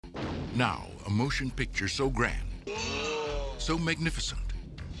Now, a motion picture so grand, so magnificent,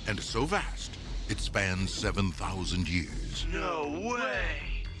 and so vast, it spans 7,000 years. No way!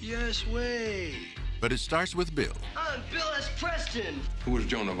 Yes way! But it starts with Bill. I'm Bill S. Preston! Who was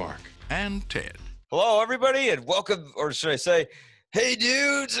Joan of Arc? And Ted. Hello, everybody, and welcome, or should I say, hey,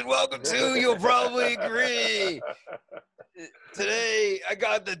 dudes, and welcome to You'll Probably Agree. Today, I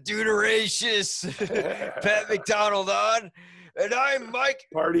got the Duderacious Pat McDonald on, and I'm Mike.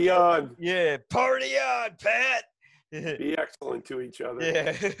 Party on. Yeah, party on, Pat. Be excellent to each other.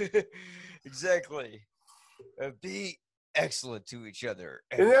 Yeah, exactly. Be excellent to each other.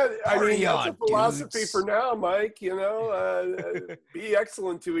 And that, I mean, that's on, a philosophy dudes. for now, Mike. You know, be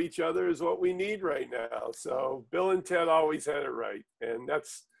excellent to each other is what we need right now. So Bill and Ted always had it right. And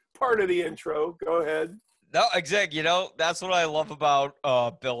that's part of the intro. Go ahead. No, exactly. You know, that's what I love about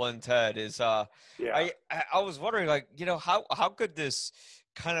Bill and Ted is Yeah. I was wondering, like, you know, how could this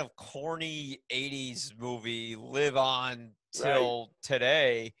kind of corny 80s movie live on till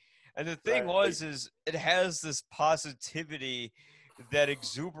today? And the thing is it has this positivity that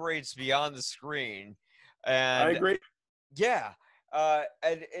exuberates beyond the screen. And I agree. yeah.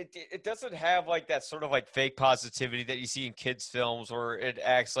 And it doesn't have like that sort of like fake positivity that you see in kids' films where it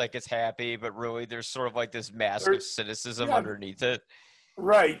acts like it's happy, but really there's sort of like this mask of cynicism underneath it.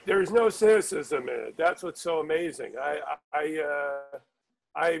 Right. There's no cynicism in it. That's what's so amazing.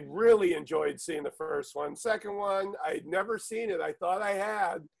 I really enjoyed seeing the first one. Second one, I'd never seen it. I thought I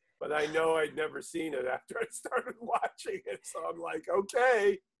had, but I know I'd never seen it after I started watching it. So I'm like,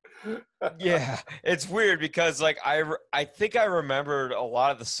 okay. Yeah, it's weird because like I think I remembered a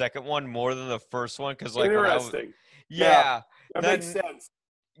lot of the second one more than the first one because like interesting. Yeah, that makes sense.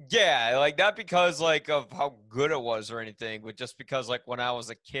 Yeah, like not because like of how good it was or anything, but just because like when I was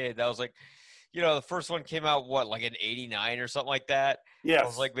a kid, I was like, you know, the first one came out what, like in '89 or something like that. Yes. I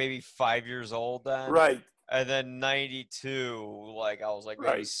was like maybe 5 years old then. Right. And then '92, like I was like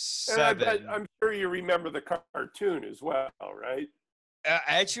maybe Right. 7. I'm sure you remember the cartoon as well, right?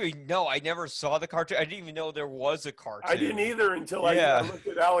 Actually, no, I never saw the cartoon. I didn't even know there was a cartoon. I didn't either until I looked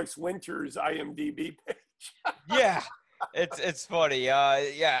at Alex Winter's IMDb page. Yeah, it's funny.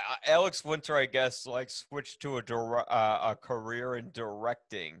 Yeah, Alex Winter, I guess, like switched to a career in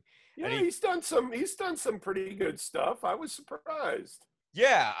directing. Yeah, And he's done some pretty good stuff. I was surprised.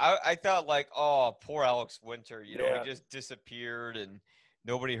 Yeah, I thought like, oh, poor Alex Winter. You know, Yeah. he just disappeared and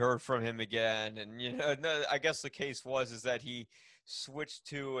nobody heard from him again. And you know, no, I guess the case is that he switched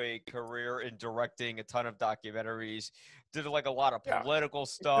to a career in directing a ton of documentaries, did like a lot of political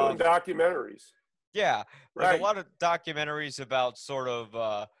He's stuff. doing documentaries. Yeah, like Right. a lot of documentaries about sort of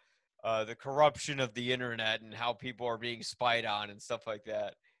the corruption of the internet and how people are being spied on and stuff like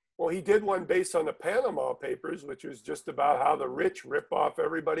that. Well, he did one based on the Panama Papers, which was just about how the rich rip off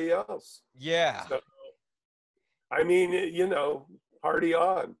everybody else. Yeah. So, I mean, you know, party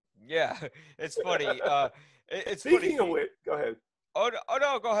on. Yeah, it's funny. It's Speaking funny. of which, go ahead. Oh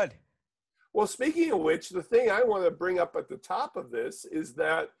no, go ahead. Well, speaking of which, the thing I want to bring up at the top of this is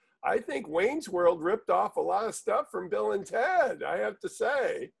that I think Wayne's World ripped off a lot of stuff from Bill and Ted. I have to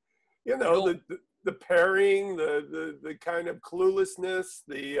say, you know, the pairing, the kind of cluelessness,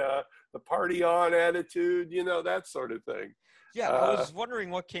 the party on attitude, you know, that sort of thing. Yeah, I was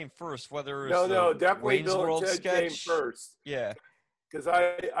wondering what came first, whether it was No, the definitely Wayne's Bill World and Ted sketch. came first. Yeah. Because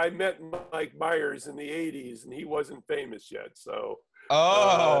I met Mike Myers in the 80s and he wasn't famous yet. So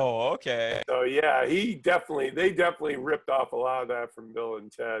Okay. So yeah, they definitely ripped off a lot of that from Bill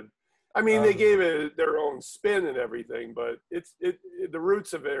and Ted. I mean, they gave it their own spin and everything, but the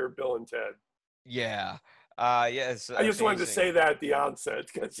roots of it are Bill and Ted. Yeah. Yes. I just wanted to say that at the onset,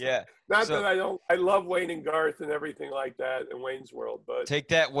 because not that I love Wayne and Garth and everything like that in Wayne's World, but take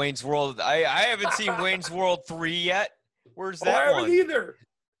that, Wayne's World. I haven't seen Wayne's World 3 yet. Where's that I one? haven't either.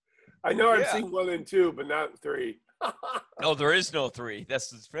 I know I've seen 1 and 2, but not 3. No, there is no 3.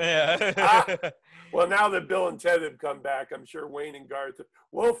 That's Well, now that Bill and Ted have come back, I'm sure Wayne and Garth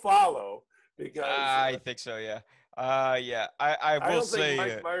will follow, because I think so. Yeah. Yeah. I will don't say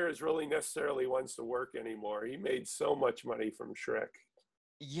think Mike Myers really necessarily wants to work anymore. He made so much money from Shrek.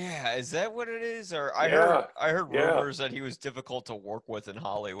 yeah. Is that what it is? Or I heard rumors that he was difficult to work with in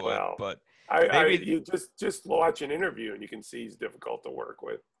Hollywood, Well, but you just watch an interview and you can see he's difficult to work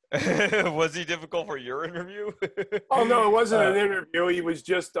with. was he difficult for your interview? Oh no, it wasn't an interview. He was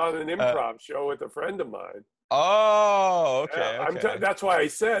just on an improv show with a friend of mine. Oh, okay. Yeah, that's why I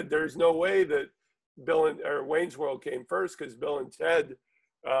said there's no way that Wayne's World came first, because Bill and Ted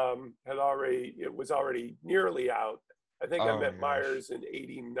was already nearly out. I think I met Myers in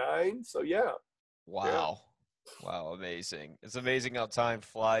 '89. So yeah. Wow. Wow, amazing. It's amazing how time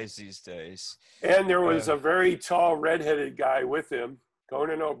flies these days. And there was Uh, a very tall redheaded guy with him,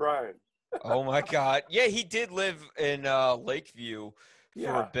 Conan O'Brien. oh my God. Yeah, he did live in Lakeview for a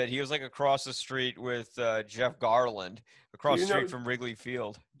Yeah. bit. He was like across the street with Jeff Garland, Do across you the know? street from Wrigley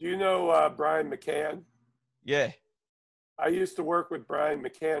Field. Do you know Brian McCann? Yeah. I used to work with Brian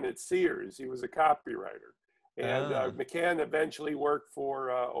McCann at Sears. He was a copywriter. And Ah, McCann eventually worked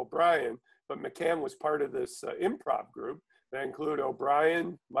for O'Brien, but McCann was part of this improv group that included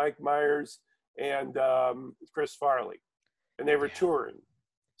O'Brien, Mike Myers, and Chris Farley. And they were yeah. touring. Oh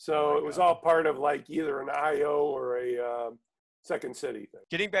So my it was God. all part of like either an IO or a Second City thing.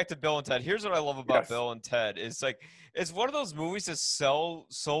 Getting back to Bill and Ted, here's what I love about Yes. Bill and Ted. It's like it's one of those movies that's so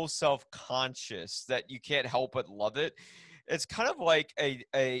self-conscious that you can't help but love it. It's kind of like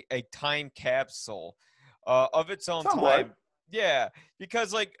a time capsule of its own Somewhat. time. Yeah,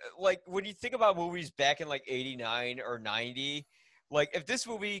 because like when you think about movies back in like 89 or 90, like if this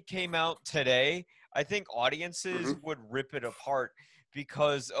movie came out today, I think audiences Mhm. would rip it apart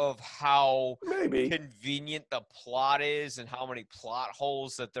because of how Maybe. convenient the plot is and how many plot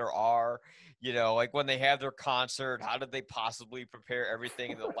holes that there are. You know, like when they have their concert, how did they possibly prepare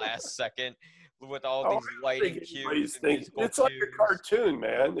everything in the last second with all Oh, these I lighting think cues anybody's and thinking musical it's like a cues? cartoon,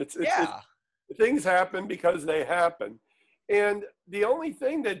 man. It's Yeah. things happen because they happen. And the only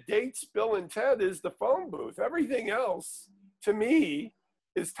thing that dates Bill and Ted is the phone booth. Everything else, to me,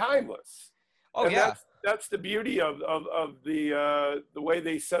 is timeless. Oh And yeah. that's the beauty of the way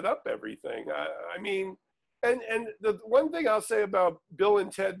they set up everything. I mean, and the one thing I'll say about Bill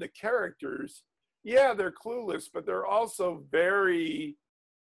and Ted, the characters, yeah, they're clueless, but they're also very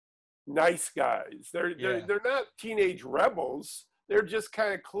nice guys. Yeah. They're not teenage rebels. They're just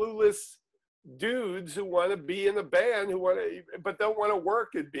kind of clueless dudes who want to be in a band who want to but don't want to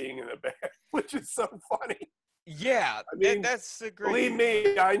work at being in a band, which is so funny. Yeah. I mean, That's the believe great.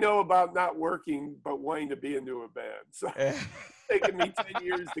 me, I know about not working but wanting to be into a band. So it's taken me 10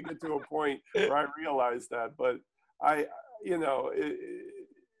 years to get to a point where I realized that. But I, you know,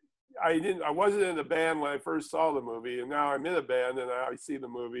 I wasn't in a band when I first saw the movie, and now I'm in a band and I see the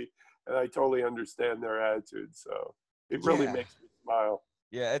movie and I totally understand their attitude. So it really Yeah. makes me smile.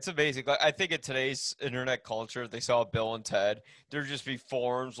 Yeah, it's amazing. Like, I think in today's internet culture, if they saw Bill and Ted, there'd just be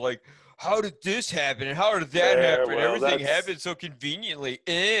forums like, "How did this happen? And how did that Yeah, happen? well, Everything that's happened so conveniently."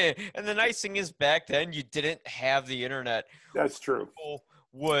 Eh. And the nice thing is, back then you didn't have the internet. true. People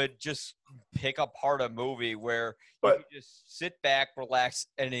would just pick apart a movie where you But could just sit back, relax,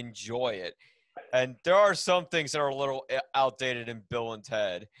 and enjoy it. And there are some things that are a little outdated in Bill and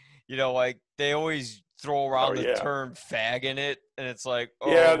Ted. You know, like they always throw oh around the yeah. term "fag" in it, and it's like,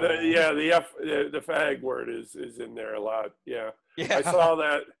 Yeah, oh, the fag word is in there a lot. Yeah. I yeah, saw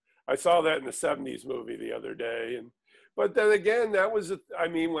that I saw that in the 70s movie the other day. And but then again, that was I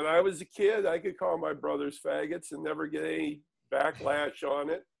mean, when I was a kid, I could call my brothers faggots and never get any backlash on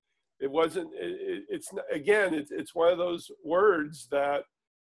it. It wasn't again, it's one of those words that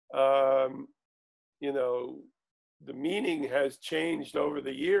um, you know, the meaning has changed over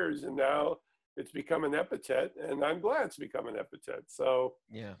the years and now it's become an epithet, and I'm glad it's become an epithet. So,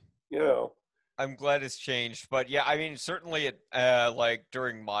 yeah. you know, I'm glad it's changed, but yeah, I mean, certainly, like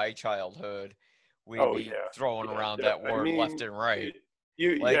during my childhood, we'd oh be yeah, throwing around yeah. that I word left mean, and right.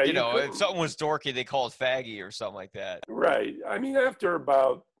 yeah, Like, you you know, if couldn't, something was dorky, they call it faggy or something like that. right. I mean, after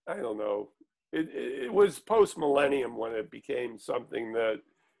about, I don't know, it was post millennium when it became something that,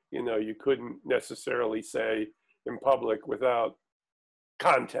 you know, you couldn't necessarily say in public without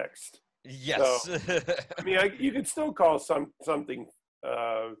context. So, Yes. I mean, you could still call something,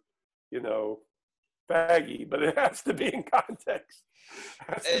 uh, you know, faggy, but it has to be in context.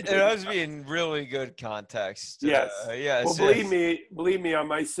 It has to It be in has to be in really good context. Yes. Well, Yes, yes. believe me, on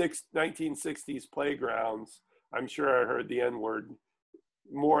my 1960s playgrounds, I'm sure I heard the N word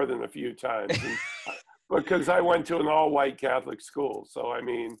more than a few times, because I went to an all-white Catholic school. So I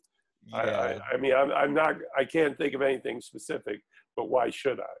mean, Yeah, I mean, I'm not, I can't think of anything specific, but why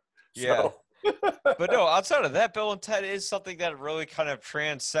should I? yeah. So But no, outside of that, Bill and Ted is something that really kind of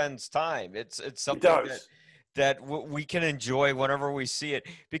transcends time. It's it something does. we can enjoy whenever we see it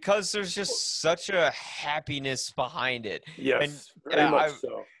because there's just such a happiness behind it. And Yes, very yeah, much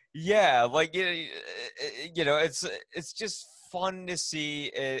so. yeah, like you know, it's just fun to see.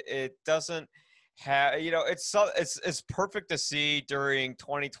 It doesn't have, you know, it's perfect to see during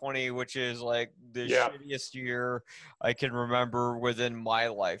 2020, which is like the Yeah. shittiest year I can remember within my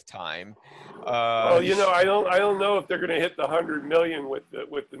lifetime. Well, The you know, I don't know if they're going to hit the 100 million with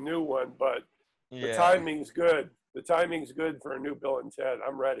the new one, but the yeah. timing's good. the timing's good for a new Bill and Ted.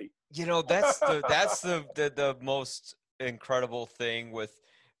 I'm ready. You know, that's the most incredible thing with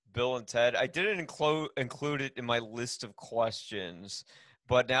Bill and Ted. I didn't include it in my list of questions,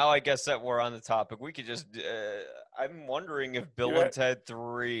 but now I guess that we're on the topic, we could just. I'm wondering if Bill Yeah. and Ted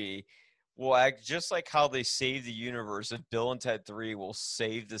 3 will act just like how they saved the universe. If Bill and Ted 3 will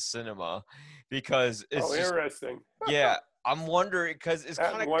save the cinema, because it's Oh, just interesting. yeah. I'm wondering because it's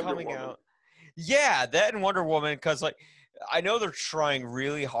That kind and of Wonder coming Woman. out. Yeah, that and Wonder Woman, because like I know they're trying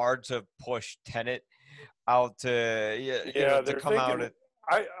really hard to push Tenet out to to They're come out. thinking.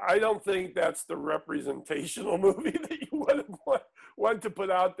 I don't think that's the representational movie that you would want to put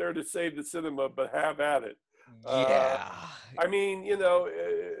out there to save the cinema, but have at it. Yeah, I mean,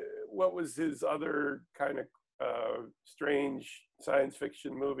 what was his other kind of strange science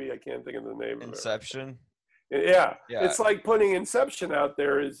fiction movie? I can't think of the name Inception. of it. Yeah, Yeah. it's like putting Inception out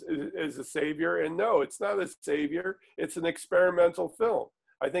there as a savior, and no, it's not a savior. It's an experimental film.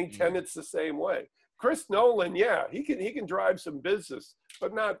 I think Yeah. Tenet's the same way. Chris Nolan, yeah, he can drive some business,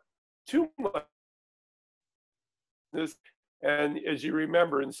 but not too much. And as you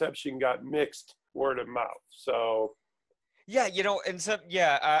remember, Inception got mixed word of mouth. So Yeah,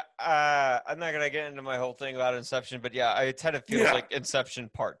 Yeah, I'm not gonna get into my whole thing about Inception, but yeah, I kind of feels Yeah. like Inception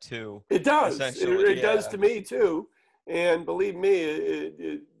Part 2. it does. Essentially, It does yeah. to me too. And believe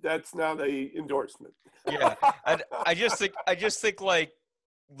me, that's not a endorsement. Yeah, and I just think like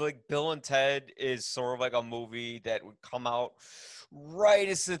Bill and Ted is sort of like a movie that would come out right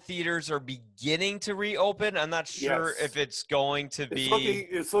as the theaters are beginning to reopen. I'm not sure Yes. if it's going to be.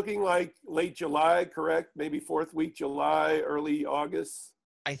 It's looking like late July, correct? Maybe fourth week July, early August.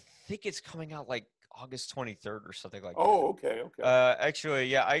 I think it's coming out like August 23rd or something like Oh, okay. that. Actually,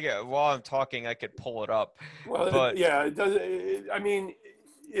 yeah. While I'm talking, I could pull it up. Well, but it does. I mean,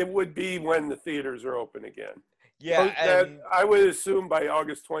 it would be when the theaters are open again. yeah, That, and I would assume by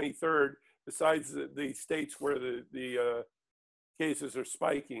August 23rd, besides the states where the cases are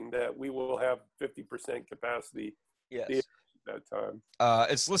spiking, that we will have 50% capacity yes, at that time.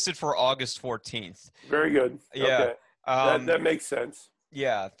 it's listed for August 14th. Very good. Yeah. Okay. That makes sense.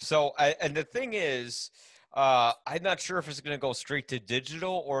 Yeah. So, and the thing is, I'm not sure if it's going to go straight to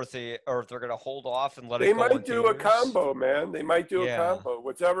digital or if they're going to hold off and let They it go. might do a combo, man. They might do a Yeah. combo.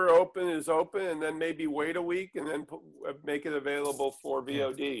 Whatever open is open, and then maybe wait a week and then make it available for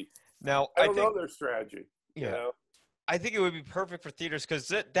VOD. Now, I don't think, know their strategy. Yeah. You know? I think it would be perfect for theaters because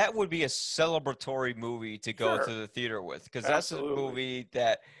that would be a celebratory movie to go Sure. to the theater with, because that's a Absolutely. movie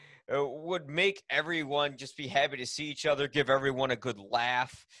that would make everyone just be happy to see each other, give everyone a good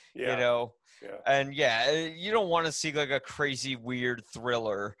laugh, Yeah. Yeah. And you don't want to see like a crazy weird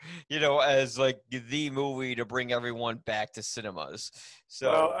thriller, as like the movie to bring everyone back to cinemas.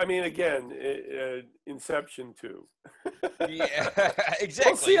 So Well, I mean, again, Inception 2. yeah,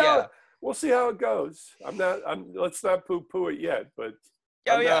 exactly. We'll see how it goes. Let's not poo-poo it yet, but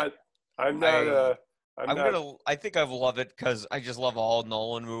I think I love it because I just love all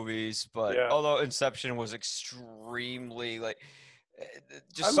Nolan movies. But Yeah. although Inception was extremely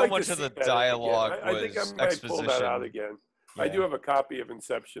just I'd so like to much see of the that again. dialogue I was think I might exposition. pull that out again. I Yeah. do have a copy of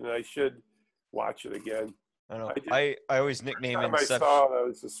Inception, and I should watch it again. I know. I I always nickname Time I Inception. saw it, I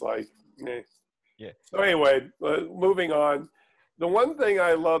was just like, eh. Yeah. So anyway, moving on. The one thing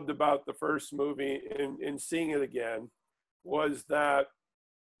I loved about the first movie in seeing it again was that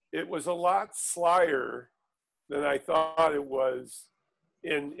it was a lot slyer than I thought it was.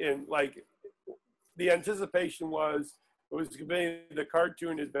 In like, the anticipation was it was going to be the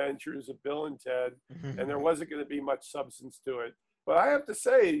cartoon adventures of Bill and Ted, and there wasn't going to be much substance to it. But I have to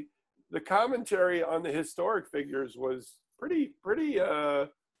say, the commentary on the historic figures was pretty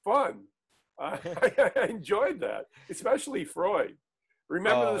fun. I enjoyed that, especially Freud.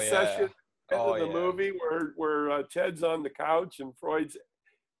 Remember the session at the end of the movie where Ted's on the couch and Freud's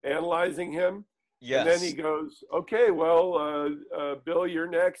analyzing him? Yes. And then he goes, okay, well, Bill, you're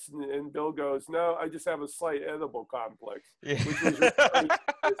next. And Bill goes, no, I just have a slight edible complex. Yeah. Which was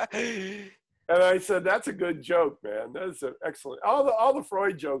and I said, that's a good joke, man. That's excellent. All the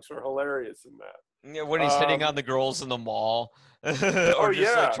Freud jokes are hilarious in that. Yeah, when he's hitting on the girls in the mall, or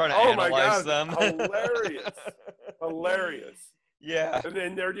just like trying to analyze them. Hilarious. Yeah. And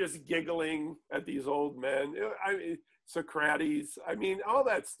then they're just giggling at these old men. I mean, Socrates. I mean, all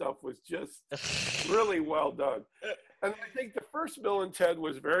that stuff was just really well done. And I think the first Bill and Ted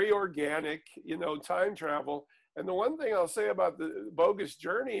was very organic, time travel. And the one thing I'll say about the Bogus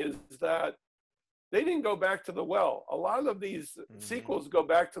Journey is that they didn't go back to the well. A lot of these sequels go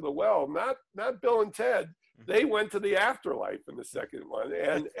back to the well, not Bill and Ted. They went to the afterlife in the second one.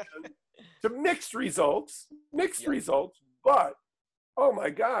 And to mixed results, Yep. but oh my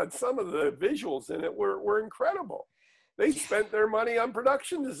God, some of the visuals in it were incredible. They Yeah. spent their money on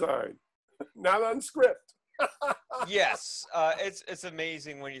production design, not on script. Yes, it's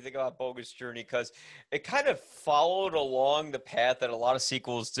amazing when you think about Bogus Journey because it kind of followed along the path that a lot of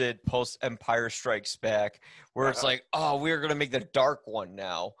sequels did post Empire Strikes Back, where it's like, oh, we're gonna make the dark one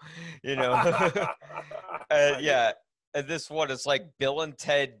now, you know? Yeah, and this one is like Bill and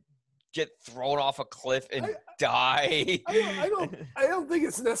Ted get thrown off a cliff and die. I don't think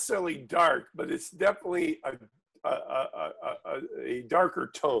it's necessarily dark, but it's definitely a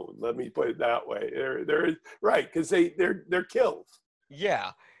darker tone. Let me put it that way. There is right because they're killed.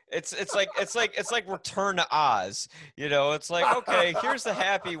 Yeah. It's like Return to Oz. You know, it's like, okay, here's the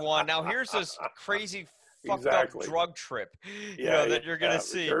happy one. Now here's this crazy fucked Exactly. up drug trip. Yeah, that you're gonna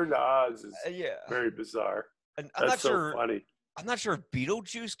see. Return to Oz is Yeah. very bizarre. And I'm That's not sure so funny. I'm not sure if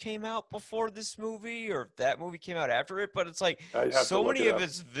Beetlejuice came out before this movie or if that movie came out after it, but it's like I'd have to so look many it of up.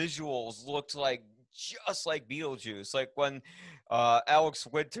 its visuals looked like just like Beetlejuice. Like when Alex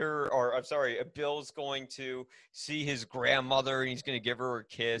Winter, or I'm sorry, Bill's going to see his grandmother and he's going to give her a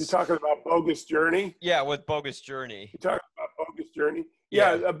You're kiss. talking about Bogus Journey? Yeah, with Bogus Journey. You're talking about Bogus Journey?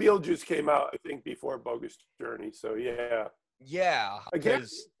 Yeah. Yeah, Beetlejuice came out, I think, before Bogus Journey. So, yeah. Yeah, Again,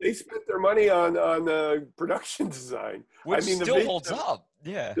 'cause- they spent their money on production design. which I mean, still holds up.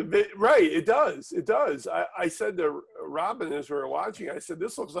 Yeah. Right, it does. It does. I said to Robin as we were watching, I said,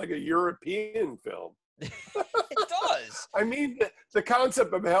 this looks like a European film. It does. I mean, the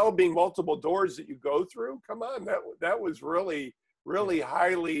concept of hell being multiple doors that you go through, come on, that was really, really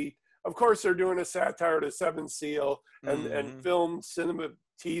highly. Of course, they're doing a satire to Seven Seal, and film cinema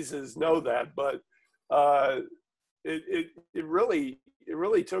teases know that, but it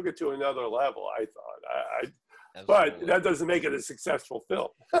really took it to another level. I thought. But Absolutely. that doesn't make it a successful film.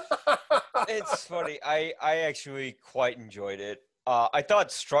 It's funny. I actually quite enjoyed it. I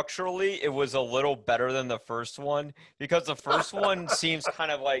thought structurally it was a little better than the first one because the first one seems kind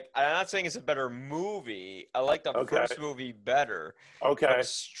of like, I'm not saying it's a better movie. I like the Okay. first movie better. Okay. But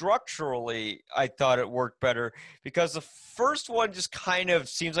structurally, I thought it worked better because the first one just kind of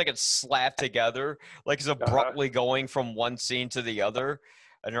seems like it's slapped together, like it's abruptly going from one scene to the other.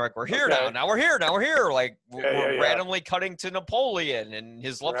 And they're like, we're here Okay. now we're here, now we're here. Like, we're yeah. randomly cutting to Napoleon and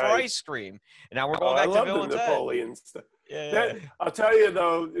his love for Right. ice cream. And now we're Oh, going I back to love Bill the and Ted. Napoleon stuff. Yeah, That, I'll tell you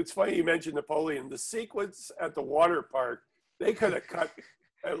though, it's funny you mentioned Napoleon. The sequence at the water park, they could have cut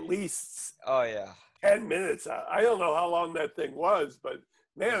at least Oh, yeah. 10 minutes. I don't know how long that thing was, but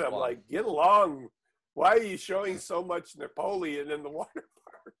man, It's I'm long. like, get along. Why are you showing so much Napoleon in the water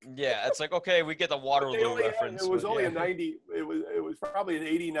park? Yeah, it's like, okay, we get the They Waterloo only had- reference. it was but only yeah. a 90. It was probably an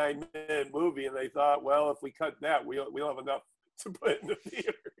 89-minute movie, and they thought, well, if we cut that, we don't have enough to put in the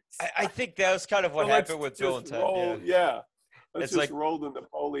theaters. I think that was kind of what So let's happened with Bill and just Ted. roll- Yeah. yeah. Let's It's just like- roll the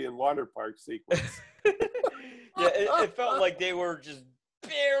Napoleon water park sequence. Yeah, it felt like they were just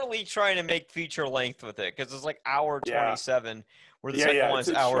barely trying to make feature length with it because it's like hour Yeah. 27, where the Yeah, second yeah, one's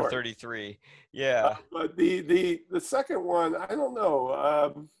it's hour short. 33. Yeah. But the second one, I don't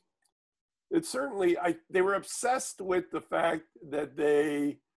know. It certainly, they were obsessed with the fact that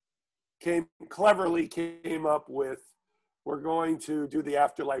they cleverly came up with, we're going to do the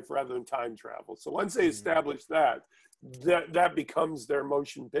afterlife rather than time travel. So once they establish that becomes their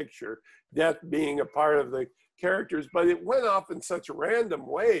motion picture, death being a part of the characters. But it went off in such random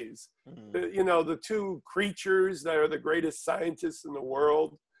ways. Mhm. You know, the two creatures that are the greatest scientists in the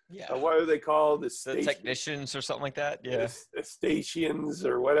world. Yeah. What are they called? The technicians or something like that. Yeah. Stations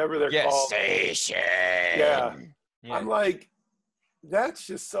or whatever they're Yeah. called. Station. Yeah. Yeah. I'm like, that's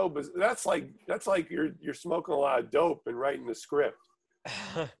just so bizarre. That's like you're smoking a lot of dope and writing the script.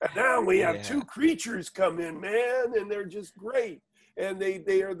 And now we have Yeah. two creatures come in, man, and they're just great. And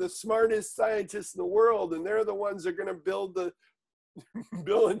they are the smartest scientists in the world, and they're the ones that are going to build the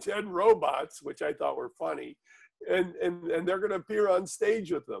Bill and Ted robots, which I thought were funny. And they're going to appear on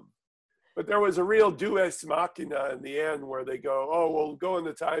stage with them. But there was a real deus machina in the end where they go, oh, we'll go in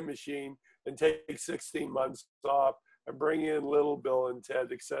the time machine and take 16 months off and bring in little Bill and Ted,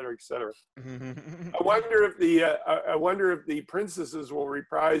 et cetera, et cetera. I wonder if the princesses will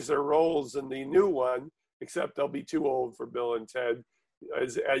reprise their roles in the new one, except they'll be too old for Bill and Ted,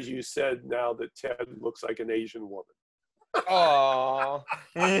 as you said, now that Ted looks like an Asian woman. Oh,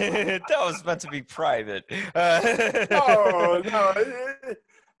 that was meant to be private. Oh no!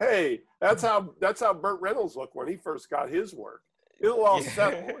 Hey, that's how Burt Reynolds looked when he first got his work. It'll all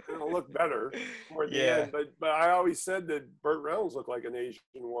settle and it'll look better toward the Yeah. end. But I always said that Burt Reynolds looked like an Asian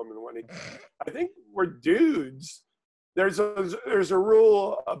woman when he. I think we're dudes. there's a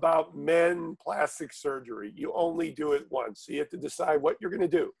rule about men plastic surgery. You only do it once. So you have to decide what you're going to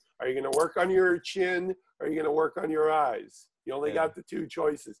do. Are you going to work on your chin? Or are you going to work on your eyes? You only got the two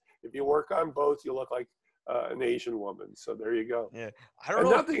choices. If you work on both, you look like an Asian woman. So there you go. Yeah, I don't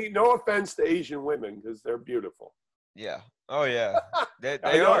know. No offense to Asian women, because they're beautiful. Yeah. Oh yeah. They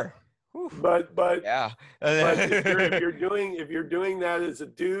are. But yeah. but if you're doing that as a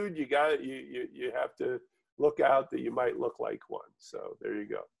dude, you have to look out that you might look like one. So there you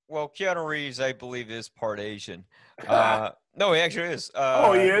go. Well, Keanu Reeves, I believe, is part Asian. No, he actually is.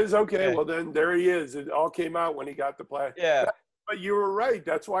 Oh, he is? Okay, yeah. well then there he is. It all came out when he got the play. Yeah. But you were right.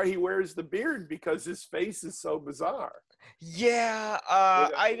 That's why he wears the beard, because his face is so bizarre. Yeah.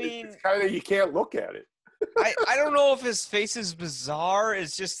 I mean, it's kind of, you can't look at it. I don't know if his face is bizarre.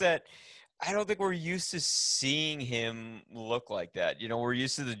 It's just that I don't think we're used to seeing him look like that. You know, we're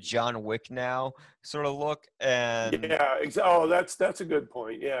used to the John Wick now sort of look. And yeah, oh, that's a good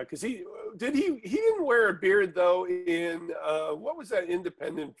point. Yeah, because he didn't wear a beard though in what was that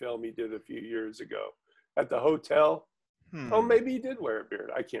independent film he did a few years ago at the hotel? Oh, maybe he did wear a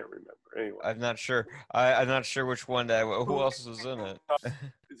beard. I can't remember. Anyway, I'm not sure. I'm not sure which one that. Who else was in it?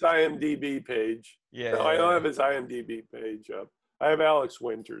 His IMDb page. Yeah. No, I don't have his IMDb page up. I have Alex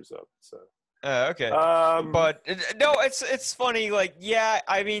Winters up. So. Okay. But no, it's funny. Like, yeah,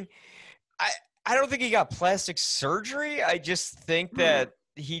 I mean, I don't think he got plastic surgery. I just think that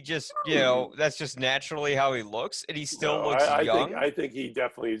he just, that's just naturally how he looks, and he still looks young. I think he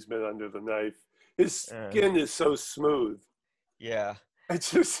definitely has been under the knife. His skin is so smooth. Yeah. It's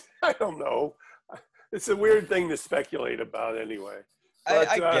just, I don't know. It's a weird thing to speculate about anyway. But,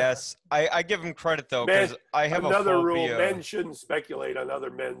 I guess. I give him credit, though, because I have another a phobia. rule. Men shouldn't speculate on other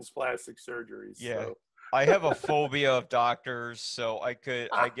men's plastic surgeries. Yeah. So. I have a phobia of doctors, so I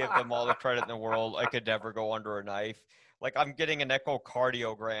give them all the credit in the world. I could never go under a knife. Like, I'm getting an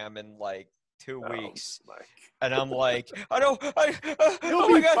echocardiogram in, like, 2 weeks. And I'm like, You'll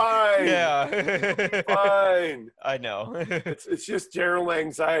be fine. Yeah. You'll be fine. I know. It's just general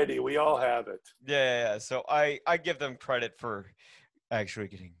anxiety. We all have it. Yeah. So I give them credit for actually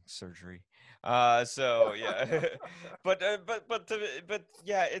getting surgery. So yeah, but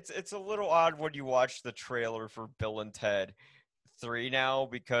yeah, it's a little odd when you watch the trailer for Bill and Ted 3 now,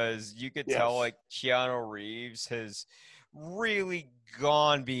 because you could tell like Keanu Reeves has really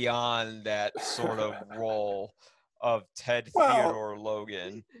gone beyond that sort of role of Ted Theodore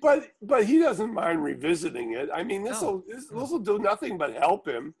Logan. But he doesn't mind revisiting it. I mean, this will do nothing but help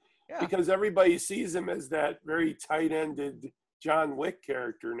him, because everybody sees him as that very tight-ended John Wick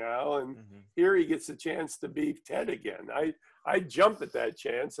character now, and here he gets a chance to be Ted again. I jump at that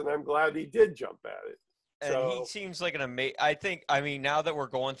chance, and I'm glad he did jump at it. And he seems like an amazing. I mean, now that we're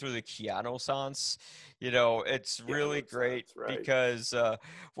going through the Keanu-sance, it's really great because,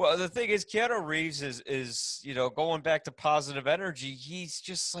 well, the thing is, Keanu Reeves is going back to positive energy. He's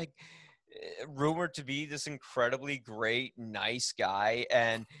just like rumored to be this incredibly great, nice guy,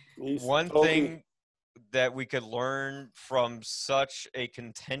 and thing that we could learn from such a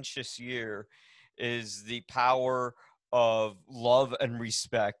contentious year is the power of love and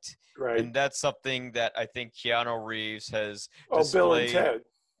respect. Right. And that's something that I think Keanu Reeves has displayed. Bill and Ted.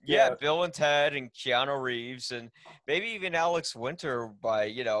 Yeah, Bill and Ted and Keanu Reeves, and maybe even Alex Winter by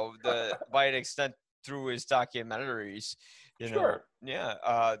an extent through his documentaries. Sure.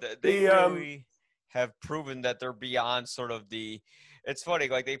 They really have proven that they're beyond sort of the. It's funny,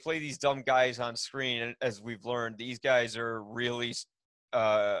 like they play these dumb guys on screen, and as we've learned, these guys are really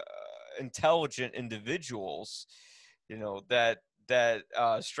intelligent individuals, that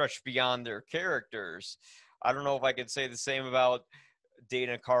stretch beyond their characters. I don't know if I could say the same about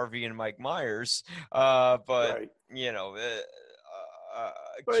Dana Carvey and Mike Myers, but again,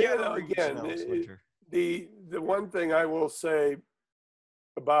 the one thing I will say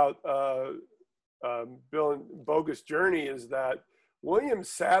about Bill and Bogus Journey is that William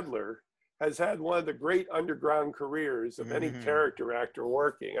Sadler has had one of the great underground careers of any character actor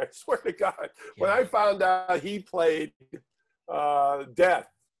working. I swear to God, when I found out he played Death,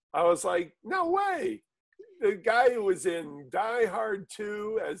 I was like, no way. The guy who was in Die Hard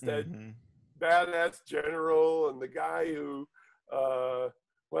 2 as that badass general, and the guy who,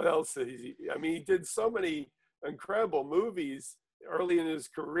 what else did he? I mean, he did so many incredible movies early in his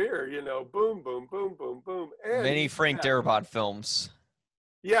career, boom, boom, boom, boom, boom. And many Frank Darabont films.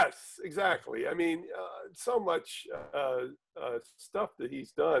 Yes, exactly. I mean, so much stuff that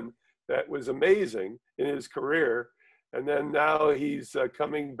he's done that was amazing in his career. And then now he's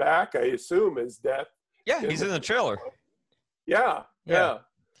coming back, I assume, as Death. Yeah, he's in the trailer. Yeah.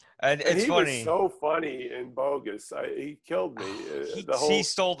 And And it's he was funny. so funny in Bogus. He killed me. He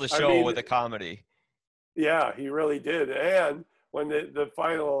stole the show with the comedy. Yeah, he really did. And when the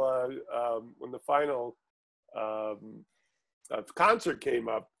final concert came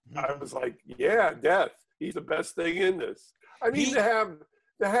up, I was like, yeah, Death. He's the best thing in this. I mean, to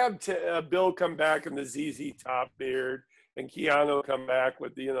have Bill come back in the ZZ Top beard and Keanu come back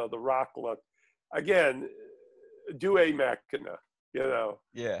with the rock look. Again, Due Machina,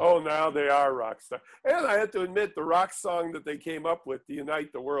 Yeah. Oh, now they are rock stars. And I have to admit, the rock song that they came up with to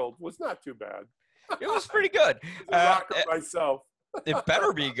unite the world was not too bad. It was pretty good. As a rocker myself. It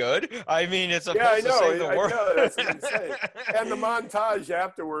better be good. I mean, it's supposed Yeah, I to know. say the I word. know. That's what I'm saying. And the montage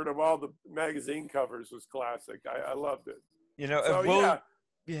afterward of all the magazine covers was classic. I loved it. So,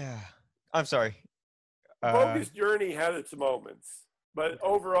 yeah. I'm sorry. Bogus Journey had its moments, but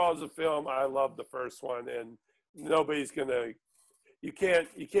overall as a film, I love the first one, and nobody's gonna. You can't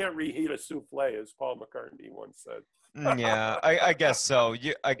reheat a souffle, as Paul McCartney once said. Yeah, I guess so.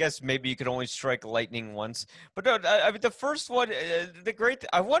 I guess maybe you could only strike lightning once. But no, I mean, the first one,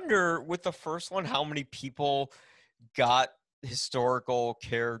 I wonder with the first one, how many people got historical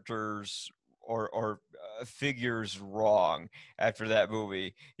characters or figures wrong after that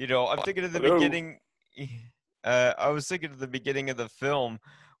movie. I'm thinking of the beginning. I was thinking of the beginning of the film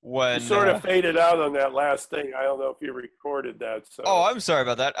when you sort of faded out on that last thing. I don't know if you recorded that. So. Oh, I'm sorry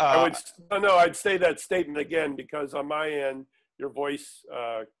about that. I'd say that statement again because on my end, your voice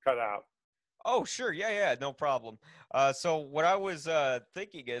cut out. Oh, sure. Yeah, no problem. So what I was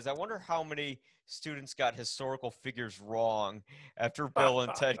thinking is I wonder how many students got historical figures wrong after Bill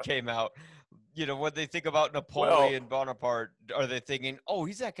and Ted came out. When they think about Napoleon Bonaparte, are they thinking, oh,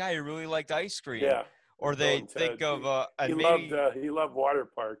 he's that guy who really liked ice cream? Yeah. Or they think of he loved water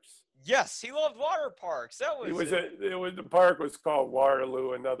parks. Yes, he loved water parks. That was the park was called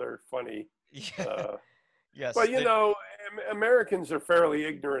Waterloo. Another funny. Yeah. Yes. But Americans are fairly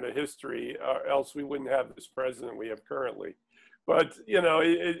ignorant of history, else we wouldn't have this president we have currently. But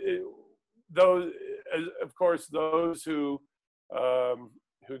those who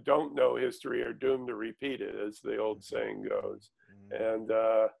don't know history are doomed to repeat it, as the old saying goes. And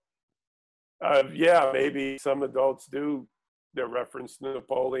maybe some adults do. Their reference to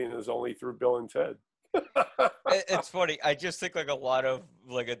Napoleon is only through Bill and Ted. It's funny. I just think like a lot of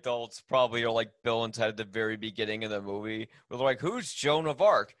adults probably are like Bill and Ted at the very beginning of the movie. Where they're like, "Who's Joan of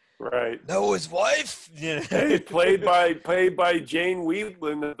Arc?" Right. No, his wife. Hey, played by Jane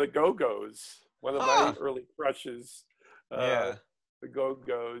Wheatland of the Go-Go's, one of my early crushes. The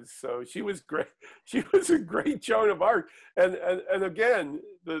Go-Go's. So she was great. She was a great Joan of Arc. And again,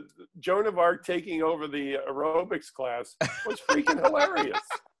 the Joan of Arc taking over the aerobics class was freaking hilarious.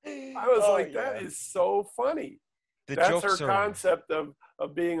 I was that is so funny. That's her concept of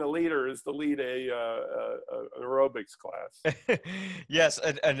being a leader, is to lead an aerobics class. Yes,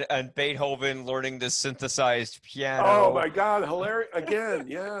 and Beethoven learning the synthesized piano. Oh my God, hilarious. Again,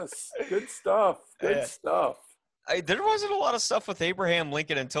 yes. Good stuff. Good stuff. There wasn't a lot of stuff with Abraham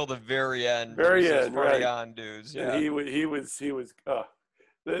Lincoln until the very end. Right? On, dudes. Yeah. And he was.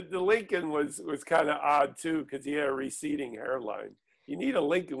 The Lincoln was kind of odd too because he had a receding hairline. You need a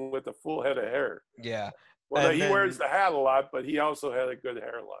Lincoln with a full head of hair. Yeah. Well, he wears the hat a lot, but he also had a good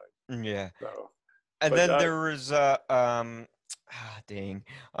hairline. Yeah. So. And then there was dang.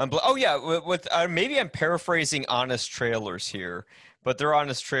 With maybe I'm paraphrasing Honest Trailers here, but they're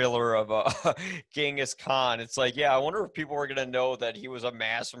Honest Trailer of Genghis Khan. It's like, I wonder if people were gonna know that he was a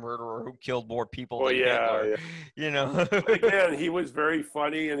mass murderer who killed more people than Hitler. Yeah. Again, he was very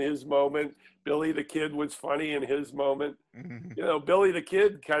funny in his moment. Billy the Kid was funny in his moment. Mm-hmm. Billy the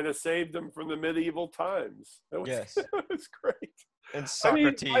Kid kind of saved him from the medieval times. It was great. And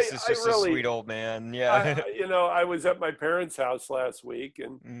Socrates is just a sweet old man. Yeah. I was at my parents' house last week,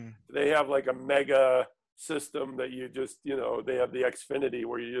 and they have like a mega system that you just, they have the Xfinity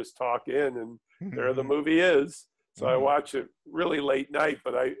where you just talk in, and there the movie is. So I watch it really late night,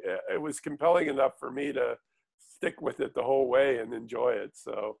 but it was compelling enough for me to stick with it the whole way and enjoy it.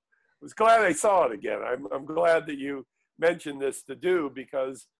 So I was glad I saw it again. I'm glad that you mentioned this to do,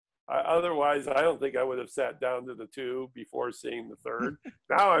 because otherwise, I don't think I would have sat down to the two before seeing the third.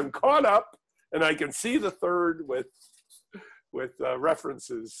 Now I'm caught up, and I can see the third with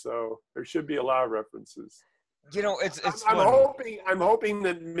references. So there should be a lot of references. It's. I'm hoping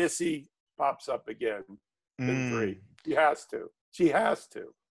that Missy pops up again in 3. She has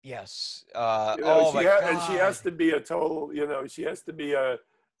to. Yes. And she has to be a total. She has to be a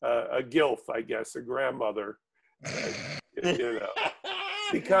gilf, I guess, a grandmother.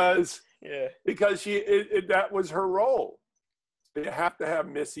 Because that was her role. They have to have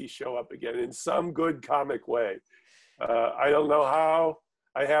Missy show up again in some good comic way. I don't know how.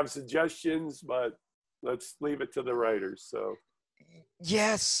 I have suggestions, but let's leave it to the writers. So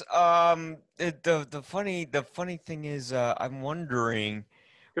Yes. The funny thing is, I'm wondering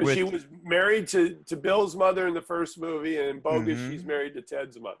because she with was married to Bill's mother in the first movie, and in Bogus, Mhm. she's married to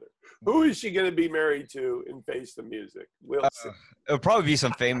Ted's mother. Who is she going to be married to in Face the Music? We'll see. it'll probably be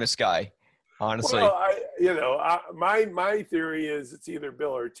some famous guy, honestly. Well, my theory is it's either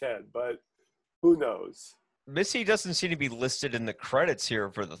Bill or Ted, but who knows? Missy doesn't seem to be listed in the credits here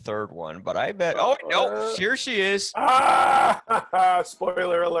for the third one, but I bet. Oh no, here she is.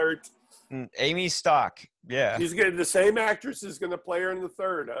 Spoiler alert. Amy Stock. Yeah. She's getting the same actress is going to play her in the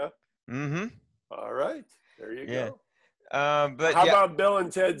third, huh? Mm-hmm. All right, there you Yeah. go. But How yeah. about Bill and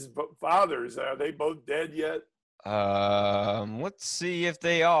Ted's fathers? Are they both dead yet? Let's see if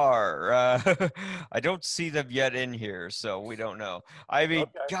they are. I don't see them yet in here, so we don't know. I mean,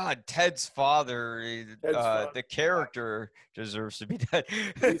 Okay. God, Ted's father, Ted's father. the character deserves to be dead.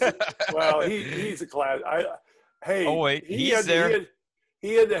 He's a class. Hey, Oh, wait, he's had, there.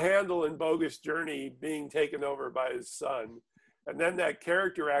 He had the handle in Bogus Journey being taken over by his son, and then that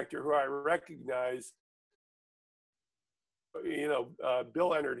character actor who I recognize,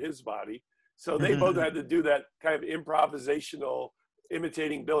 Bill entered his body. So they both had to do that kind of improvisational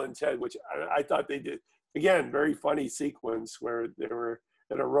imitating Bill and Ted, which I thought they did. Again, very funny sequence where they were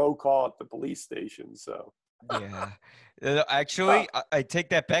at a roll call at the police station. So Yeah. Actually, I take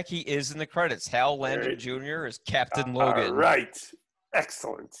that back. He is in the credits. Hal Landon Jr. is Captain Logan. All right.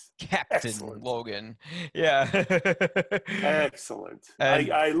 Excellent. Captain Excellent. Logan. Yeah. Excellent.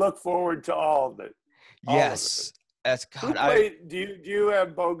 And- I look forward to all of it. All of Yes. it. That's Who God. played, do you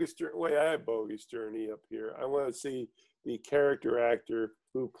have Bogus Journey? Wait, I have Bogus Journey up here. I want to see the character actor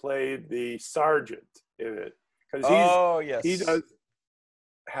who played the sergeant in it. Because Yes. he does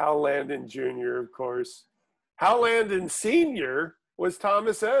Hal Landon Jr., of course. Hal Landon Sr. was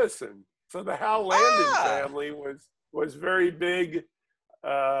Thomas Edison. So the Hal Landon family was very big.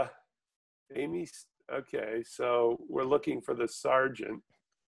 Okay, so we're looking for the sergeant.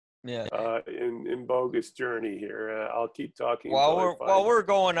 Yeah. In Bogus Journey here. I'll keep talking. While we're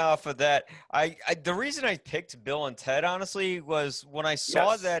going off of that, I the reason I picked Bill and Ted honestly was when I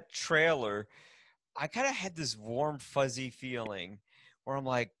saw that trailer, I kind of had this warm fuzzy feeling where I'm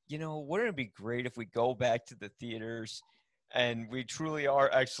like, wouldn't it be great if we go back to the theaters and we truly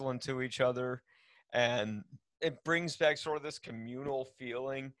are excellent to each other, and it brings back sort of this communal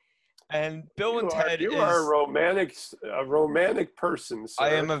feeling. And Bill and Ted are a romantic person, sir.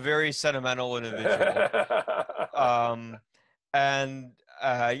 I am a very sentimental individual.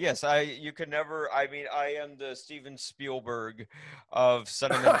 Yes, you can never. I mean, I am the Steven Spielberg of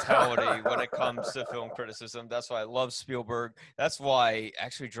sentimentality when it comes to film criticism. That's why I love Spielberg. That's why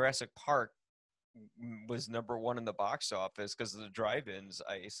actually Jurassic Park was #1 in the box office because of the drive-ins,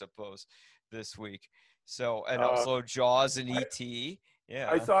 I suppose, this week. So, and also Jaws and E.T. Yeah.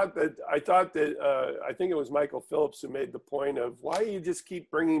 I thought that I think it was Michael Phillips who made the point of why you just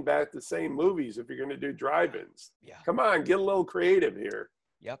keep bringing back the same movies if you're going to do drive-ins. Yeah. Come on, get a little creative here.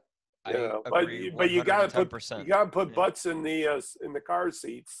 Yep. Agree, but you got to put butts in the car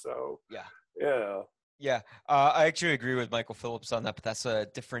seats. So yeah. Yeah, I actually agree with Michael Phillips on that, but that's a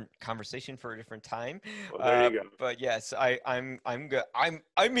different conversation for a different time. Well, there you go. But yes, I'm good. I'm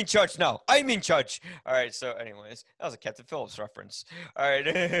in charge now. I'm in charge. All right. So, anyways, that was a Captain Phillips reference. All right,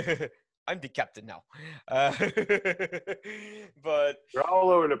 I'm the captain now. But you're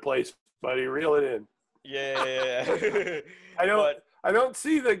all over the place, buddy. Reel it in. Yeah. I don't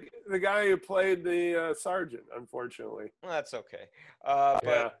see the guy who played the sergeant, unfortunately. Well, that's okay.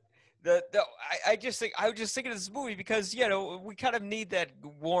 But. I was just thinking of this movie because we kind of need that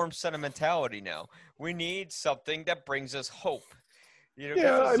warm sentimentality now. We need something that brings us hope.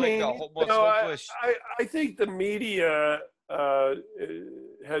 I think the media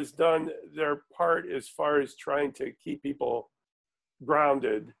has done their part as far as trying to keep people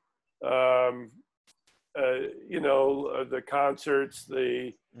grounded. The concerts,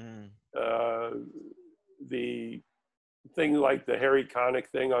 the thing like the Harry Connick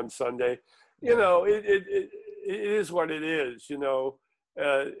thing on Sunday, it is what it is.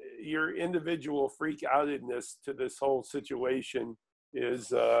 Your individual freak outedness to this whole situation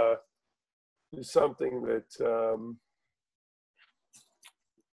is something that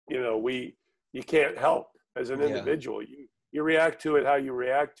you can't help as an individual. You react to it how you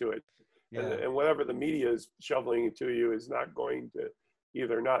react to it, and whatever the media is shoveling it to you is not going to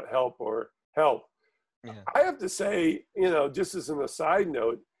either not help or help. Yeah. I have to say, just as an aside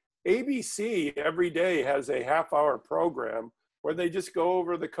note, ABC every day has a half-hour program where they just go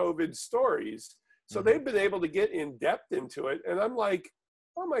over the COVID stories. So they've been able to get in depth into it. And I'm like,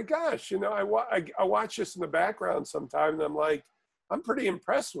 oh my gosh, I watch this in the background sometime, and I'm like, I'm pretty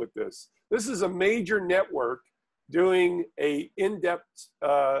impressed with this. This is a major network doing a in-depth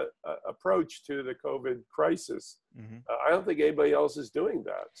approach to the COVID crisis. I don't think anybody else is doing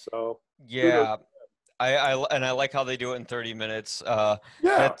that. So yeah, I like how they do it in 30 minutes.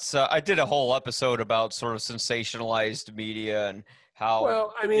 That's I did a whole episode about sort of sensationalized media and how,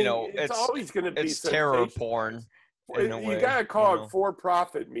 well, I mean, it's always going to be terror porn. You got to call it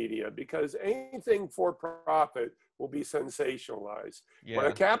for-profit media, because anything for-profit will be sensationalized. Yeah. When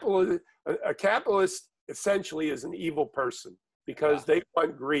a capitalist essentially is an evil person, because they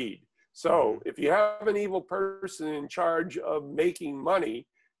want greed. So if you have an evil person in charge of making money,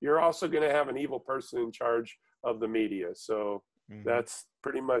 you're also going to have an evil person in charge of the media. So that's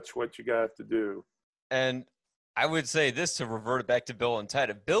pretty much what you got to do. And I would say this, to revert it back to Bill and Ted.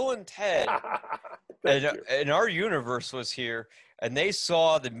 If Bill and Ted and our universe was here, and they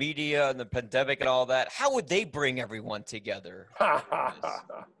saw the media and the pandemic and all that, how would they bring everyone together?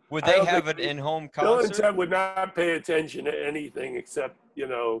 Would they have an in-home concert? Bill and Ted would not pay attention to anything except,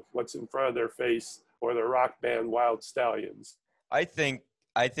 what's in front of their face, or the rock band Wild Stallions. I think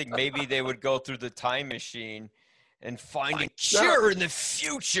maybe they would go through the time machine and find a cure in the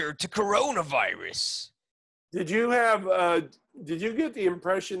future to coronavirus. Did you get the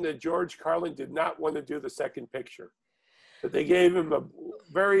impression that George Carlin did not want to do the second picture? That they gave him a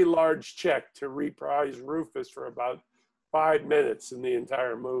very large check to reprise Rufus for about 5 minutes in the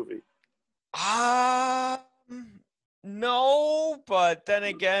entire movie? No, but then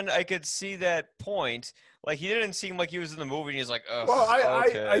again, I could see that point. Like, he didn't seem like he was in the movie, and he's like, oh, well,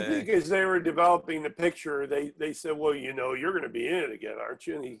 okay. I think as they were developing the picture, they said, well, you're going to be in it again, aren't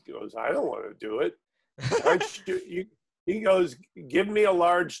you? And he goes, I don't want to do it. Aren't you? He goes, give me a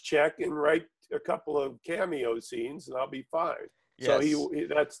large check and write a couple of cameo scenes, and I'll be fine. Yes. So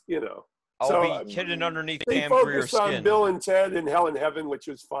that's, I'll be hidden underneath they damn for your focused on skin. Bill and Ted and Hell in Heaven, which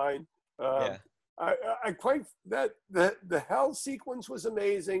was fine. The hell sequence was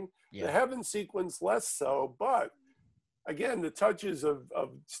amazing. Yeah. The heaven sequence less so, but again, the touches of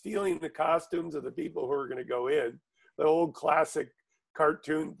stealing the costumes of the people who are going to go in, the old classic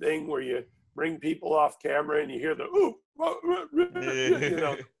cartoon thing where you bring people off camera and you hear the ooh,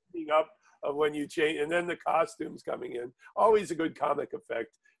 up of when you change, and then the costumes coming in. Always a good comic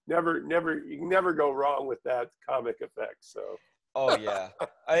effect. You can never go wrong with that comic effect. So. Oh yeah,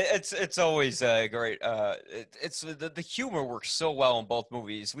 it's always great. It's the humor works so well in both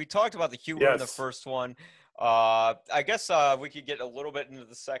movies. We talked about the humor in the first one. I guess we could get a little bit into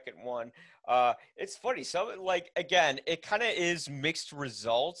the second one. It's funny. So again, it kind of is mixed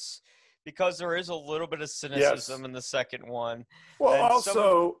results, because there is a little bit of cynicism in the second one. Well,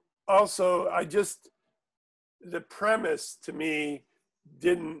 also, the premise to me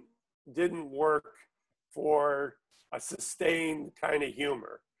didn't work for a sustained kind of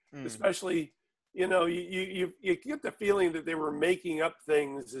humor, especially, you get the feeling that they were making up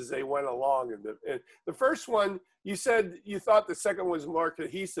things as they went along. And the first one, you said you thought the second was more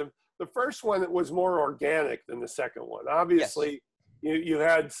cohesive. The first one was more organic than the second one. Obviously, you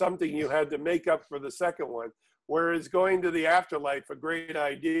had something you had to make up for the second one, whereas going to the afterlife, a great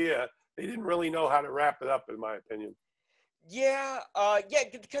idea, they didn't really know how to wrap it up, in my opinion. Yeah,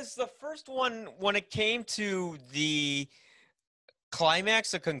 because the first one, when it came to the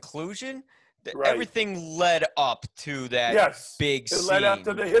climax, the conclusion, everything led up to that big scene. It led up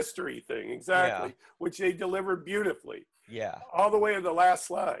to the history thing, exactly, which they delivered beautifully. Yeah. All the way to the